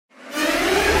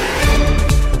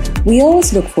We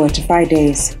always look forward to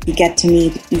Fridays. You get to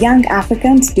meet young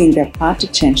Africans doing their part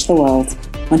to change the world.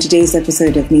 On today's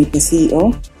episode of Meet the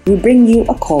CEO, we bring you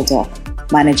a call doc,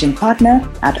 managing partner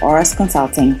at Oras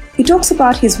Consulting. He talks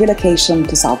about his relocation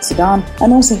to South Sudan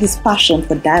and also his passion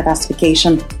for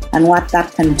diversification and what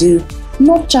that can do,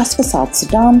 not just for South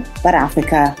Sudan, but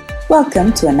Africa.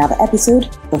 Welcome to another episode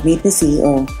of Meet the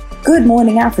CEO. Good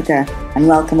morning, Africa, and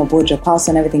welcome aboard your pulse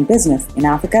on everything business in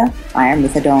Africa. I am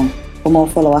Ritha Dong. For more,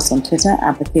 follow us on Twitter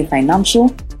at The Clear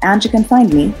Financial, and you can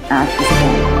find me at Ritha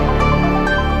Dong.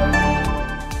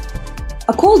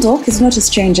 A call doc is not a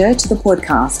stranger to the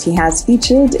podcast. He has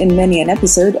featured in many an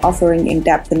episode offering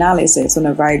in-depth analysis on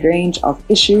a wide range of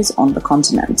issues on the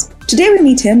continent. Today we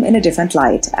meet him in a different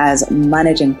light as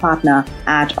managing partner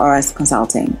at Oras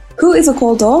Consulting. Who is a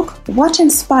call doc? What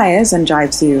inspires and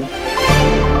drives you?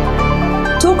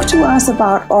 Talk to us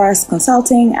about Oras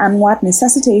Consulting and what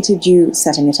necessitated you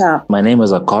setting it up. My name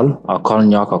is Akol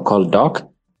Nyok, Akol Doc.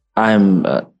 I'm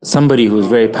somebody who's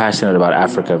very passionate about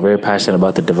Africa, very passionate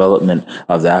about the development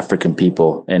of the African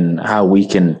people and how we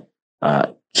can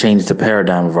change the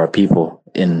paradigm of our people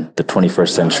in the 21st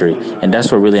century. And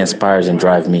that's what really inspires and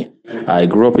drives me. I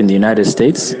grew up in the United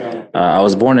States. I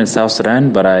was born in South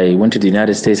Sudan, but I went to the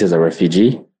United States as a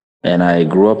refugee. And I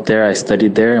grew up there, I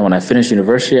studied there. And when I finished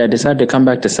university, I decided to come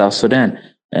back to South Sudan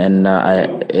and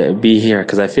be here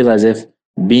because I feel as if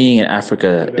being in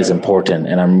Africa is important.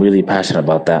 And I'm really passionate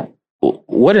about that.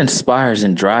 What inspires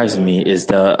and drives me is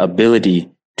the ability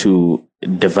to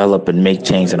develop and make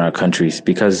change in our countries.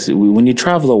 Because when you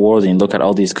travel the world and you look at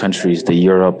all these countries, the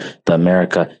Europe, the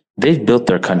America, they've built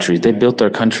their countries. They built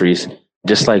their countries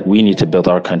just like we need to build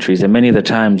our countries. And many of the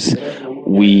times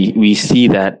we see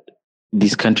that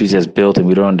these countries as built and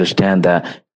we don't understand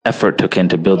that effort took in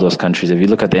to build those countries. If you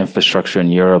look at the infrastructure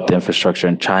in Europe, the infrastructure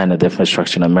in China, the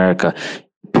infrastructure in America,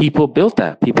 people built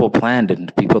that. People planned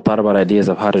and people thought about ideas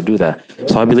of how to do that.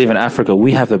 So I believe in Africa,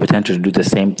 we have the potential to do the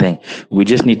same thing. We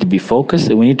just need to be focused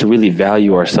and we need to really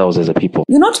value ourselves as a people.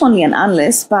 You're not only an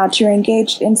analyst, but you're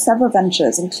engaged in several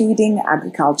ventures, including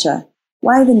agriculture.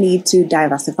 Why the need to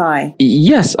diversify?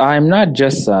 Yes, I'm not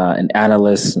just an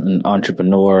analyst, an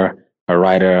entrepreneur, a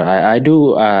writer. I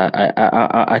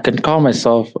can call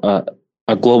myself a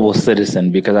global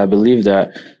citizen because I believe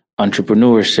that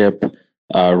entrepreneurship,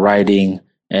 writing,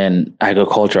 and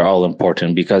agriculture are all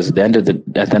important because at the end of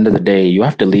the day, you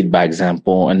have to lead by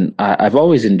example. And I've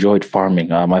always enjoyed farming.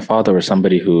 My father was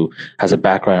somebody who has a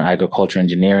background in agriculture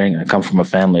engineering. I come from a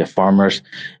family of farmers.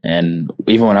 And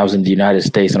even when I was in the United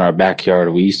States in our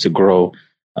backyard, we used to grow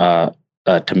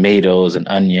tomatoes and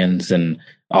onions and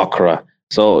okra.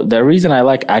 So the reason I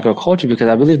like agriculture, because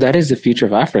I believe that is the future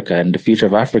of Africa. And the future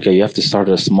of Africa, you have to start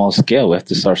at a small scale. We have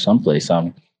to start someplace.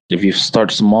 If you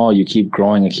start small, you keep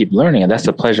growing and keep learning. And that's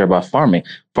the pleasure about farming.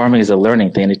 Farming is a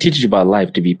learning thing. And it teaches you about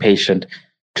life, to be patient,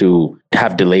 to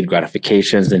have delayed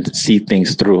gratifications and to see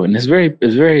things through. And it's very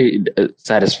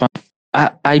satisfying.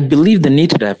 I believe the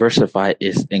need to diversify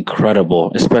is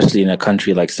incredible, especially in a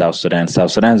country like South Sudan.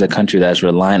 South Sudan is a country that's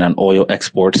relying on oil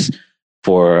exports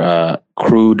for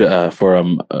crude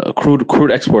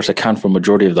exports account for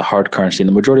majority of the hard currency and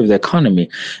the majority of the economy.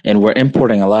 And we're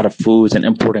importing a lot of foods and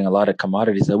importing a lot of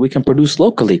commodities that we can produce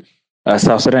locally.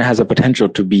 South Sudan has a potential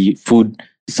to be food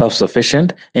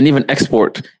self-sufficient and even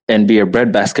export and be a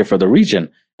breadbasket for the region.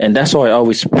 And that's why I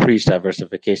always preach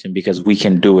diversification, because we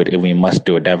can do it and we must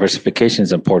do it. Diversification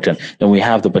is important and we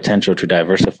have the potential to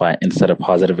diversify and set a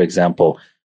positive example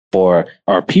for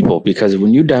our people, because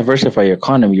when you diversify your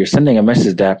economy, you're sending a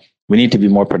message that we need to be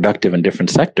more productive in different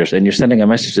sectors. And you're sending a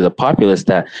message to the populace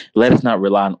that let us not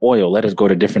rely on oil. Let us go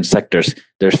to different sectors.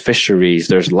 There's fisheries,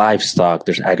 there's livestock,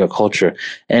 there's agriculture.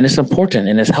 And it's important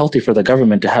and it's healthy for the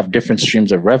government to have different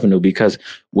streams of revenue, because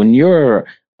when you're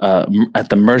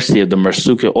at the mercy of the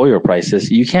Marsuki oil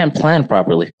prices, you can't plan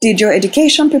properly. Did your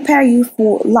education prepare you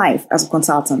for life as a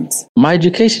consultant? My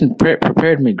education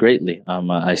prepared me greatly.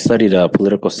 I studied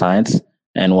political science,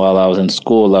 and while I was in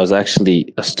school, I was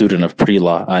actually a student of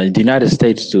pre-law. In the United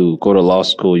States, to go to law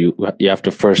school, you have to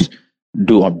first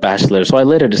do a bachelor. So I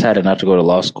later decided not to go to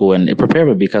law school, and it prepared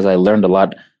me because I learned a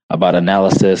lot about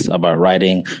analysis, about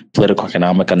writing, political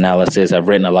economic analysis. I've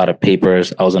written a lot of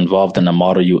papers. I was involved in the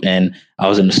Model UN. I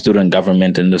was in the student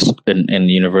government in the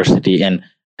university, and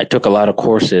I took a lot of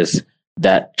courses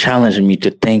that challenged me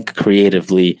to think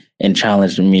creatively and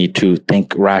challenged me to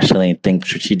think rationally and think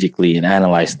strategically and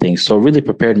analyze things. So it really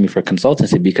prepared me for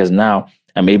consultancy, because now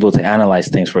I'm able to analyze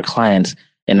things for clients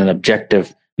in an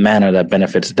objective manner that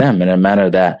benefits them, in a manner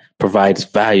that provides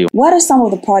value. What are some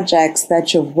of the projects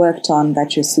that you've worked on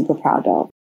that you're super proud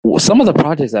of? some of the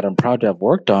projects that I'm proud to have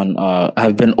worked on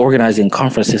have been organizing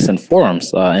conferences and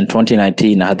forums. In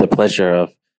 2019, I had the pleasure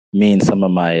of me and some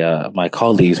of my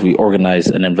colleagues. We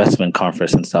organized an investment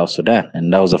conference in South Sudan,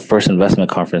 and that was the first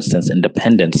investment conference since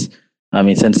independence. I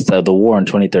mean, since the war in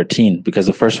 2013, because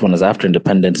the first one was after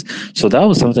independence. So that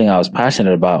was something I was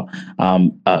passionate about.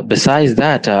 Besides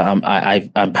that,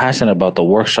 I'm passionate about the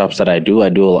workshops that I do. I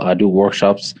do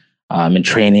workshops and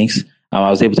trainings. I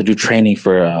was able to do training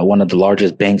for one of the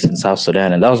largest banks in South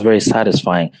Sudan, and that was very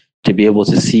satisfying to be able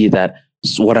to see that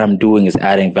what I'm doing is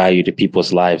adding value to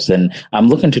people's lives. And I'm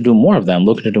looking to do more of them. I'm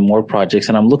looking to do more projects,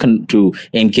 and I'm looking to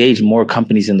engage more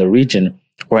companies in the region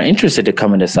who are interested to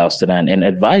come into South Sudan and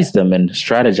advise them and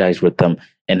strategize with them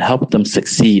and help them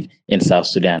succeed in South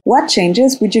Sudan. What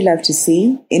changes would you love to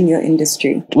see in your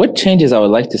industry? What changes I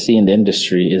would like to see in the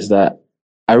industry is that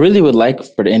I really would like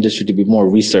for the industry to be more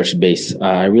research-based.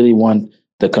 I really want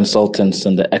the consultants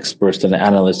and the experts and the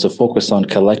analysts to focus on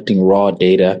collecting raw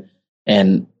data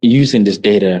and using this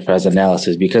data as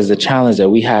analysis, because the challenge that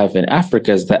we have in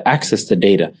Africa is the access to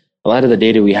data. A lot of the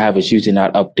data we have is usually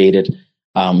not updated.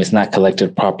 It's not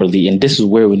collected properly. And this is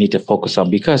where we need to focus on,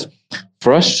 because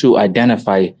for us to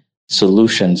identify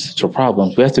solutions to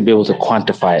problems, we have to be able to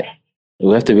quantify it.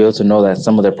 We have to be able to know that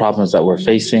some of the problems that we're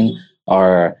facing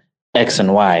are X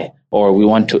and Y, or we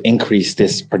want to increase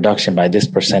this production by this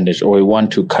percentage, or we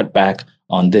want to cut back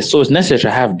on this. So it's necessary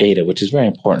to have data, which is very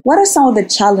important. What are some of the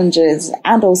challenges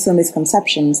and also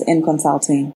misconceptions in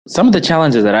consulting? Some of the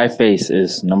challenges that I face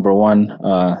is, number one,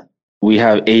 we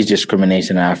have age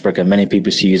discrimination in Africa. Many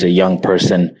people see you as a young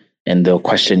person and they'll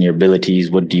question your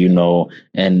abilities. What do you know?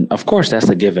 And of course, that's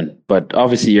a given. But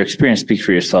obviously, your experience speaks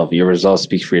for yourself. Your results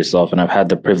speak for yourself. And I've had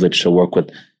the privilege to work with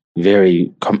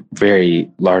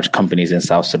very large companies in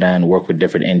South Sudan, work with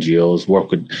different NGOs, work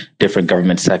with different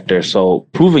government sectors. So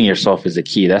proving yourself is the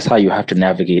key. That's how you have to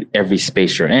navigate every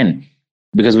space you're in.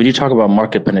 Because when you talk about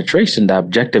market penetration, the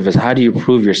objective is how do you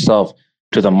prove yourself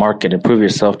to the market and prove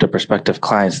yourself to prospective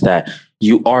clients that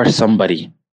you are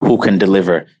somebody who can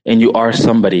deliver, and you are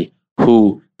somebody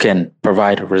who can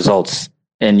provide results,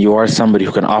 and you are somebody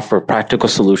who can offer practical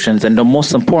solutions, and the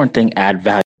most important thing, add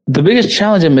value. The biggest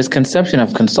challenge and misconception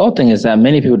of consulting is that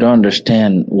many people don't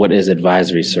understand what is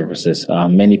advisory services.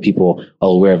 Many people are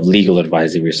aware of legal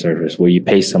advisory service, where you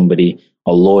pay somebody,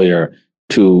 a lawyer,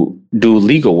 to do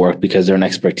legal work because they're an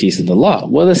expertise in the law.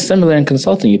 Well, it's similar in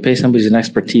consulting. You pay somebody an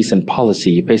expertise in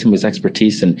policy. You pay somebody's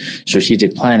expertise in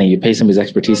strategic planning. You pay somebody's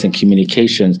expertise in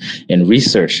communications, in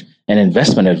research, and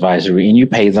investment advisory, and you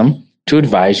pay them to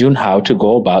advise you on how to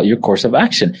go about your course of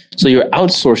action. So you're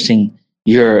outsourcing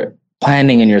your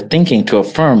planning and your thinking to a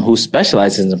firm who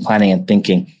specializes in planning and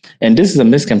thinking. And this is a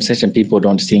misconception people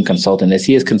don't see in consulting. They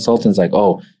see as consultants like,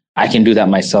 oh, I can do that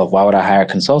myself. Why would I hire a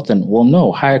consultant? Well,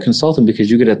 no, hire a consultant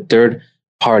because you get a third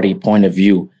party point of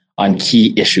view on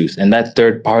key issues. And that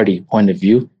third party point of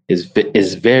view is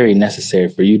very necessary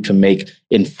for you to make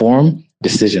informed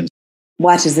decisions.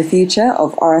 What is the future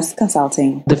of Auris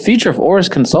Consulting? The future of Auris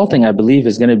Consulting, I believe,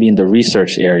 is going to be in the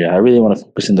research area. I really want to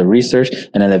focus in the research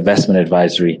and in investment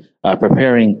advisory,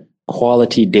 preparing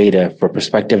quality data for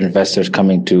prospective investors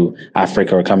coming to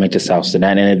Africa or coming to South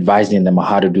Sudan and advising them on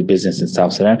how to do business in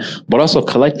South Sudan, but also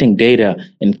collecting data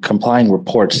and complying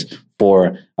reports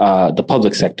for the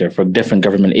public sector, for different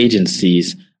government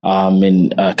agencies,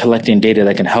 and collecting data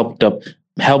that can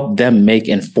help them make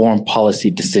informed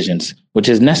policy decisions, which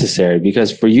is necessary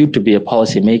because for you to be a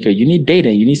policymaker, you need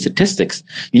data, you need statistics.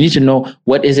 You need to know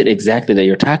what is it exactly that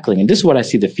you're tackling. And this is what I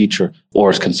see the future of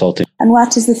Auris Consulting. And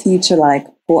what is the future like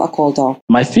for Akoldoc?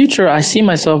 My future, I see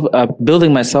myself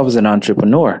building myself as an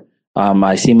entrepreneur.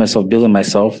 I see myself building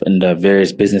myself in the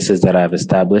various businesses that I've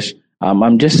established.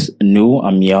 I'm just new,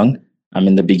 I'm young, I'm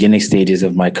in the beginning stages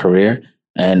of my career.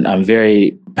 And I'm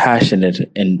very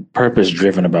passionate and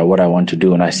purpose-driven about what I want to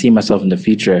do. And I see myself in the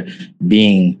future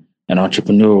being an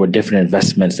entrepreneur with different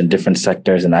investments in different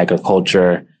sectors, in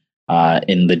agriculture,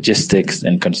 in logistics,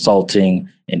 and consulting,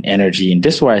 in energy. And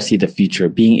this is where I see the future,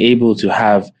 being able to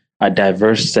have a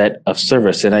diverse set of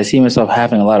service. And I see myself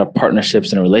having a lot of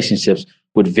partnerships and relationships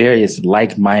with various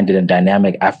like-minded and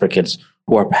dynamic Africans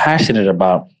who are passionate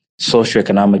about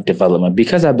socioeconomic development,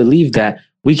 because I believe that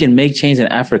we can make change in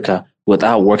Africa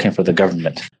without working for the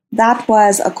government. That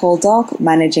was Akoldoc,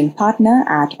 Managing Partner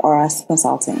at Auris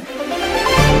Consulting.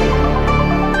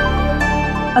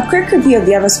 A quick review of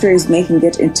the other stories making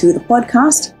it into the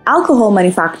podcast. Alcohol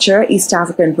manufacturer East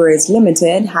African Breweries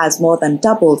Limited has more than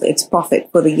doubled its profit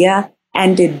for the year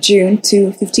ended June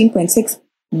to 15.6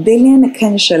 billion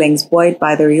Kenyan shillings, buoyed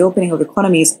by the reopening of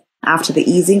economies after the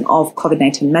easing of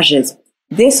COVID-19 measures.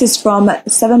 This is from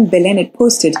 $7 billion it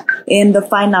posted in the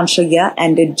financial year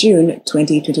ended June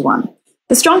 2021.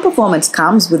 The strong performance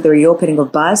comes with the reopening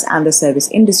of bars and the service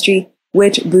industry,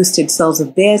 which boosted sales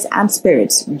of beers and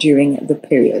spirits during the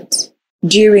period.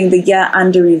 During the year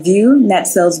under review, net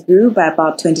sales grew by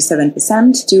about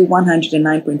 27% to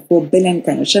 109.4 billion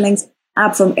Kenya shillings,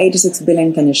 up from 86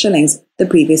 billion Kenya shillings the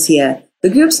previous year. The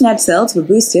group's net sales were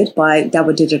boosted by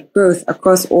double-digit growth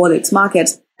across all its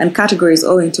markets and categories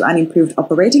owing to an improved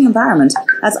operating environment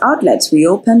as outlets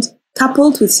reopened,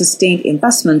 coupled with sustained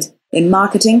investment in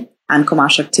marketing and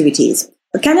commercial activities.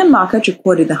 The Kenyan market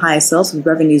recorded the highest sales, with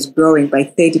revenues growing by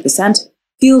 30%,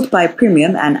 fueled by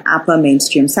premium and upper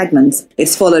mainstream segments.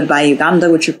 It's followed by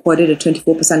Uganda, which recorded a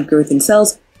 24% growth in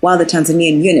sales, while the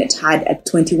Tanzanian unit had a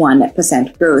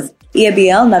 21% growth.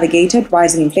 EABL navigated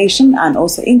rising inflation and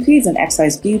also increase in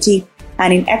excise duty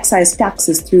and in excise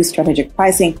taxes through strategic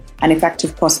pricing and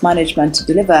effective cost management to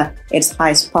deliver its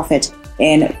highest profit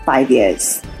in 5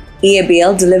 years.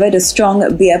 EABL delivered a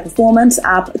strong beer performance,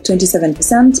 up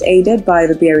 27%, aided by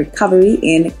the beer recovery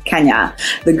in Kenya.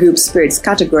 The group's spirits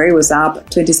category was up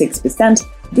 26%,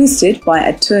 boosted by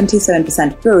a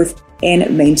 27% growth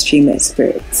in mainstream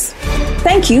spirits.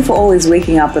 Thank you for always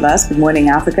waking up with us. Good Morning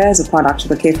Africa is a product of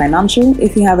the K Financial.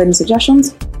 If you have any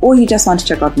suggestions or you just want to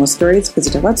check out more stories,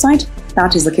 visit our website.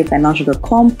 That is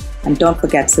thekfinancial.com. And don't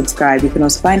forget to subscribe. You can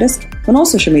also find us on all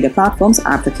social media platforms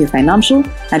at the K Financial,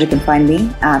 and you can find me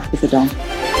at Ithadon.